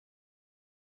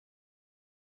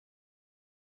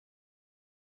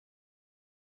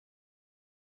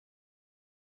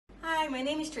my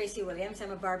name is Tracey Williams.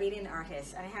 I'm a Barbadian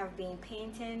artist. I have been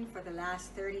painting for the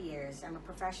last 30 years. I'm a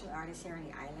professional artist here on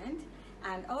the island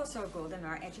and also a golden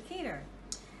art educator.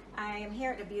 I am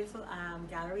here at the beautiful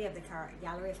gallery of the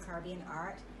Gallery of Caribbean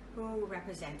Art, who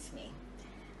represents me.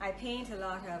 I paint a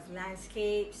lot of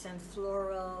landscapes and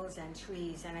florals and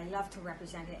trees, and I love to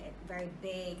represent it very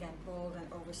big and bold and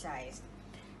oversized.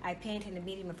 I paint in the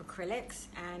medium of acrylics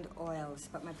and oils,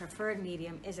 but my preferred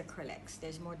medium is acrylics.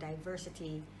 There's more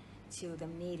diversity to the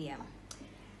medium.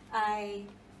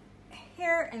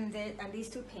 Here in these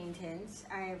two paintings,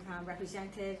 I've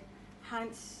represented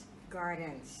Hunt's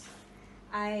Gardens.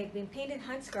 I've been painting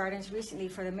Hunt's Gardens recently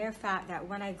for the mere fact that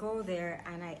when I go there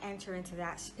and I enter into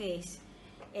that space,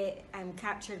 I'm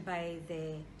captured by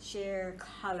the sheer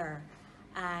color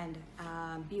and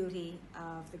beauty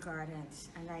of the gardens.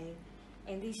 And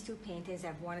in these two paintings,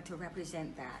 I've wanted to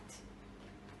represent that.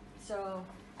 So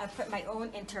I've put my own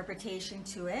interpretation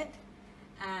to it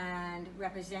and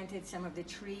represented some of the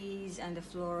trees and the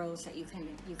florals that you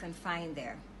can find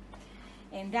there.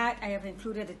 In that, I have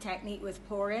included a technique with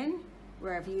pouring,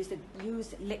 where I've used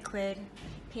liquid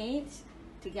paints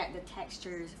to get the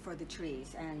textures for the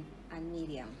trees and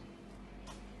medium.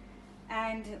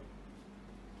 And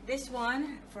this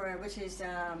one, which is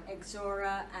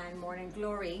Exora and Morning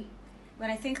Glory. When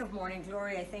I think of Morning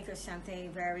Glory, I think of something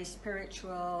very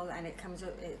spiritual, and it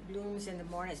blooms in the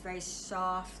morning. It's very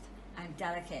soft and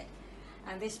delicate.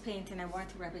 And this painting I want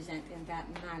to represent in that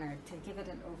manner, to give it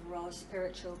an overall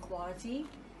spiritual quality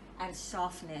and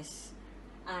softness.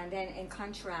 And then in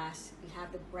contrast, you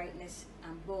have the brightness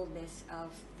and boldness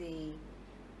of the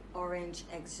orange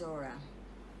Exora.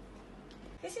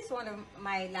 This is one of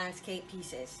my landscape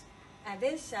pieces. And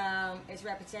this is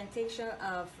representation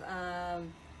of,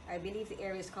 I believe the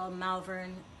area is called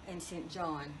Malvern in St.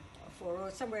 John,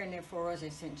 somewhere near Four Roses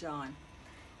in St. John.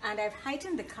 And I've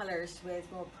heightened the colors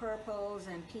with more purples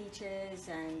and peaches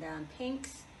and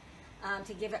pinks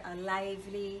to give it a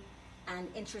lively and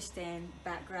interesting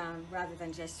background, rather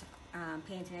than just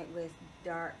painting it with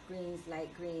dark greens,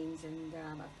 light greens, and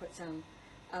I've put some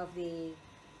of the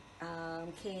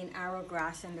cane arrow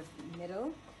grass in the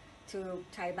middle to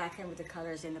tie back in with the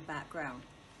colors in the background.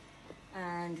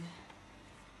 And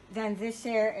then this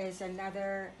here is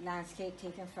another landscape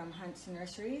taken from Hunt's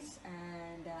Nurseries,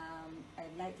 and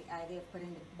I like the idea of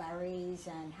putting the berries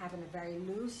and having a very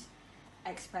loose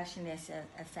expressionist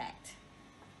effect.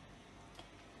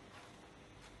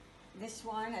 This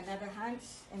one, another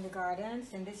Hunt's in the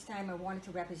gardens, and this time I wanted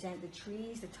to represent the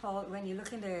trees, the tall, when you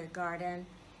look in the garden,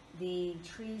 the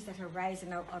trees that are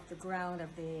rising out of the ground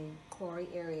of the quarry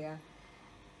area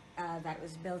that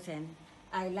was built in.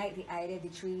 I like the idea of the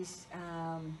trees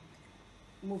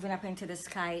moving up into the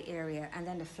sky area, and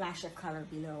then the flash of color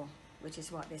below, which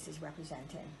is what this is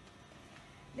representing.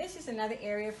 This is another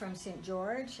area from St.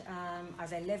 George.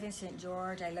 As I live in St.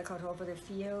 George, I look out over the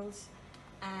fields,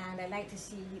 and I like to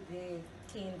see the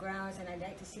cane grounds, and I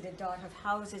like to see the dot of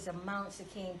houses, amounts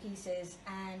of cane pieces,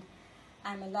 and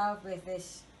I'm in love with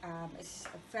this it's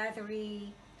a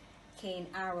feathery cane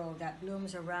arrow that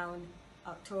blooms around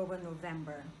October,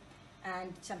 November.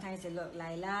 And sometimes they look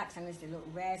lilac, sometimes they look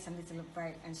red, sometimes they look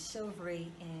bright and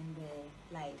silvery in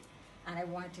the light. And I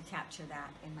wanted to capture that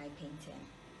in my painting.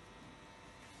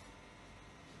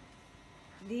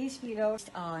 These videos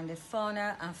on the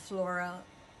fauna and flora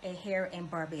here in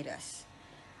Barbados.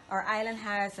 Our island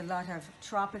has a lot of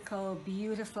tropical,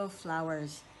 beautiful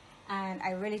flowers, and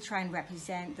I really try and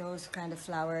represent those kind of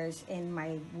flowers in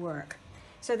my work.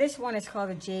 So this one is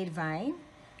called a jade vine,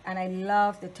 and I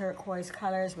love the turquoise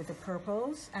colors with the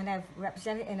purples, and I've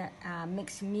represented in a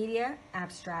mixed media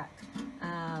abstract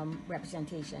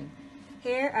representation.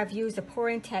 Here I've used a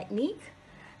pouring technique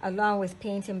along with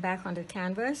painting back on the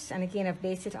canvas, and again I've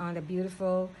based it on the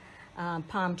beautiful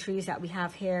palm trees that we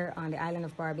have here on the island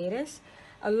of Barbados,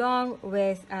 along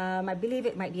with I believe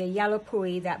it might be a yellow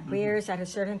pui that bears at a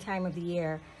certain time of the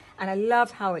year. And I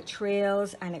love how it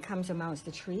trails and it comes amongst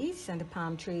the trees and the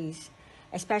palm trees,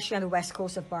 especially on the west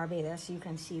coast of Barbados. You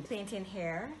can see the painting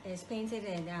here is painted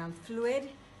in fluid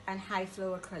and high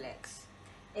flow acrylics.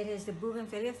 It is the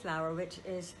bougainvillea flower, which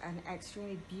is an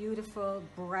extremely beautiful,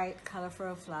 bright,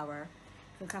 colorful flower.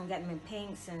 You can come get them in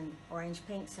pinks and orange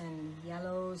pinks and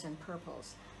yellows and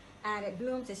purples. And it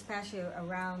blooms especially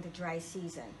around the dry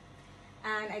season.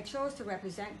 And I chose to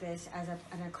represent this as an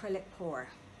acrylic pour,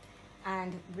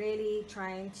 and really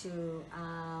trying to,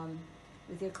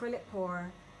 with the acrylic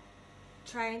pour,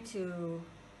 trying to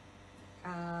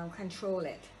control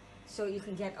it. So you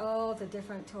can get all the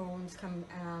different tones come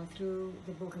through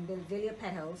the bougainvillea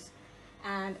petals,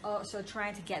 and also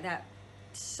trying to get that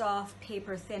soft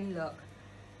paper thin look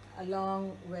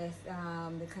along with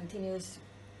the continuous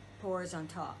pours on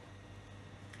top.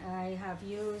 I have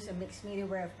used a mixed media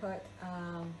where I've put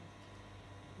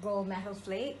gold metal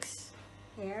flakes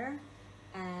here,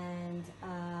 and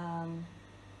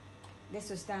this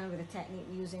was done with a technique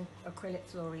using acrylic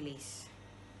flow release.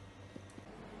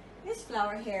 This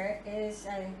flower here is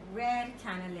a red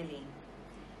canna lily.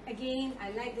 Again,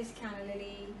 I like this canna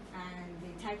lily and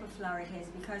the type of flower it is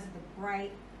because of the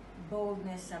bright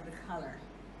boldness of the color.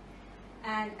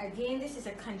 And again, this is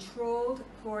a controlled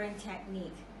pouring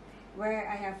technique where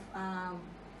I have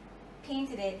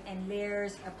painted it in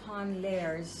layers upon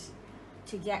layers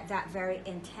to get that very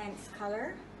intense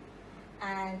color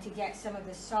and to get some of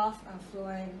the soft and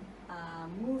flowing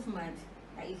movement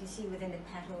that you can see within the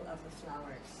petal of the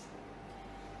flowers.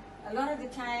 A lot of the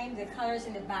time, the colors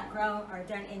in the background are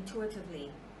done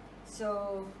intuitively.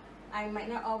 So I might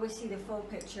not always see the full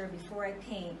picture before I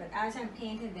paint, but as I'm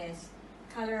painting this,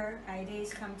 color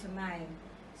ideas come to mind.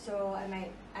 So I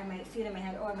might feel in my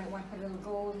head, oh, I might want to put a little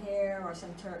gold here, or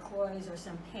some turquoise, or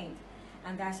some pink.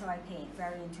 And that's how I paint,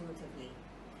 very intuitively.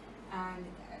 And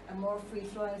a more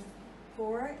free-flowing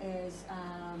pour is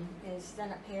done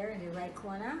up here in the right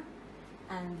corner.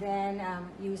 And then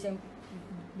using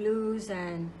blues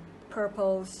and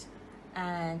purples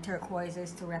and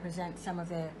turquoises to represent some of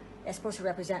the, it's supposed to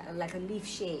represent like a leaf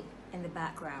shape in the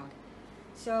background.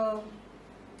 So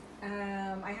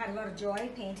I had a lot of joy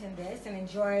painting this and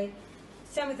enjoy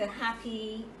some of the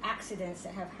happy accidents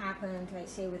that have happened, like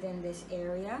say within this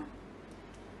area.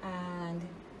 And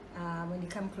when you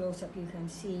come close up, you can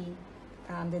see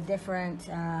the different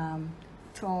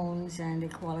tones and the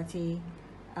quality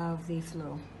of the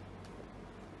flow.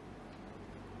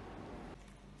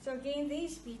 So again,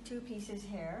 these two pieces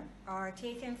here are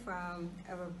taken from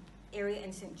an area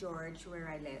in St. George where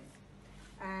I live.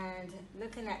 And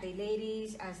looking at the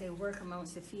ladies as they work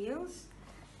amongst the fields,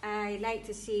 I like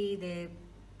to see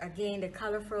the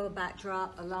colorful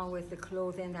backdrop along with the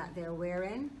clothing that they're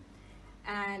wearing.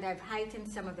 And I've heightened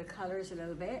some of the colors a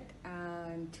little bit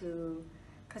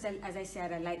because as I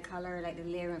said, I like color, I like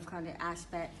the layering of kind of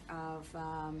aspect of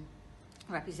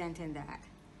representing that.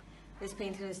 This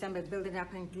painting is done by building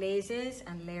up in glazes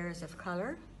and layers of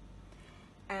color.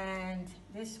 And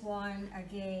this one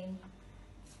again,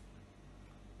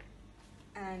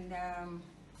 and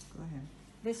Go ahead.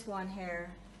 This one here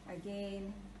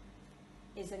again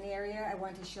is an area I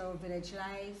want to show village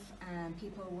life and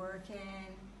people working,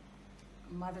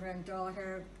 mother and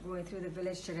daughter going through the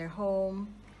village to their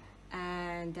home.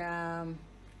 And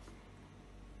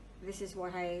this is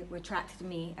what attracted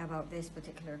me about this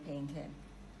particular painting.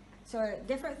 So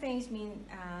different things mean,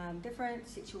 different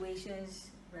situations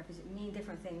mean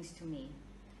different things to me.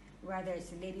 Whether it's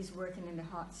the ladies working in the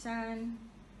hot sun,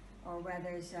 or whether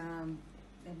it's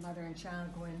the mother and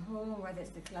child going home, whether it's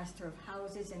the cluster of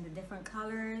houses in the different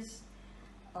colors,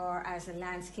 or as the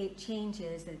landscape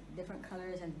changes, the different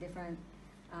colors and different,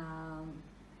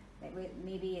 like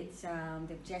maybe it's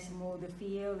they've just mowed the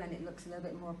field and it looks a little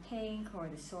bit more pink, or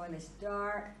the soil is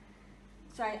dark.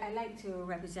 So I like to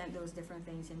represent those different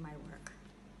things in my work.